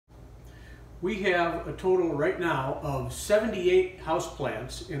We have a total right now of 78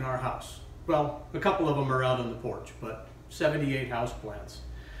 houseplants in our house. Well, a couple of them are out on the porch, but 78 houseplants.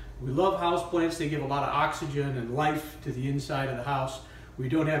 We love houseplants. They give a lot of oxygen and life to the inside of the house. We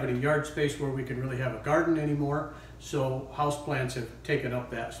don't have any yard space where we can really have a garden anymore, so houseplants have taken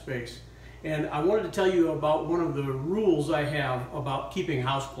up that space. And I wanted to tell you about one of the rules I have about keeping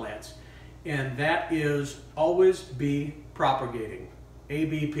houseplants, and that is always be propagating,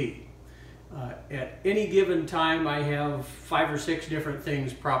 ABP. At any given time, I have 5 or 6 different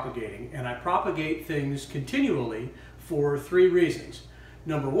things propagating, and I propagate things continually for 3 reasons.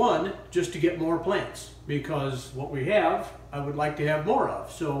 Number 1, just to get more plants, because what we have, I would like to have more of.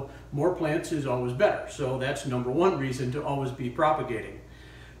 So more plants is always better. So that's number 1 reason to always be propagating.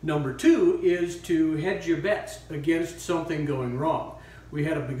 Number 2 is to hedge your bets against something going wrong. We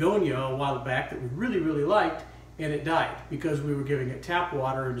had a begonia a while back that we really liked, and it died because we were giving it tap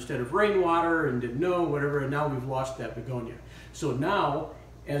water instead of rainwater and didn't know, whatever, and now we've lost that begonia. So now,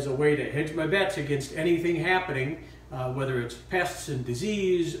 as a way to hedge my bets against anything happening, whether it's pests and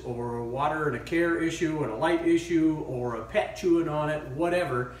disease, or a water and a care issue and a light issue, or a pet chewing on it,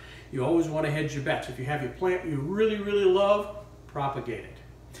 whatever, you always want to hedge your bets. If you have your plant you really love, propagate it.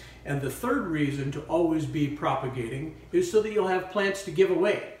 And the third reason to always be propagating is so that you'll have plants to give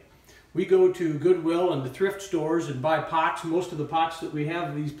away. We go to Goodwill and the thrift stores and buy pots. Most of the pots that we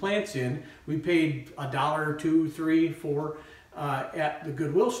have these plants in, we paid $1, $2, $3, $4 at the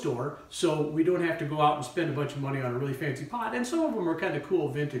Goodwill store, so we don't have to go out and spend a bunch of money on a really fancy pot. And some of them are kind of cool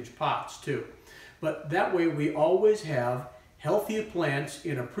vintage pots too. But that way we always have healthy plants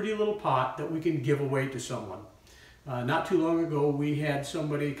in a pretty little pot that we can give away to someone. Not too long ago, we had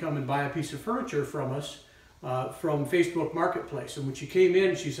somebody come and buy a piece of furniture from us from Facebook Marketplace. And when she came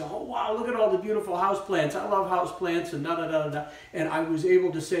in, she said, "Oh wow, look at all the beautiful houseplants. I love houseplants," and da-da-da-da-da. And I was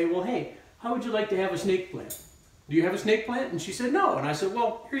able to say, "Well, hey, how would you like to have a snake plant? Do you have a snake plant?" And she said, "No." And I said,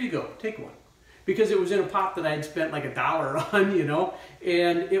 "Well, here you go, take one." Because it was in a pot that I had spent like $1 on, you know,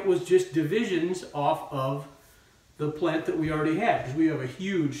 and it was just divisions off of the plant that we already had, because we have a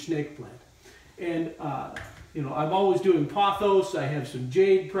huge snake plant. And you know, I'm always doing pothos. I have some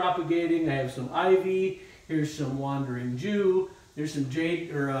jade propagating. I have some ivy. Here's some wandering Jew. There's some jade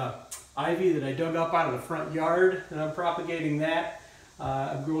or ivy that I dug up out of the front yard, and I'm propagating that.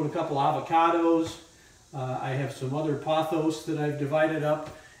 I've grown a couple avocados. I have some other pothos that I've divided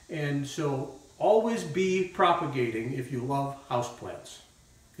up. And so always be propagating if you love houseplants.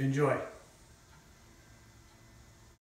 Enjoy.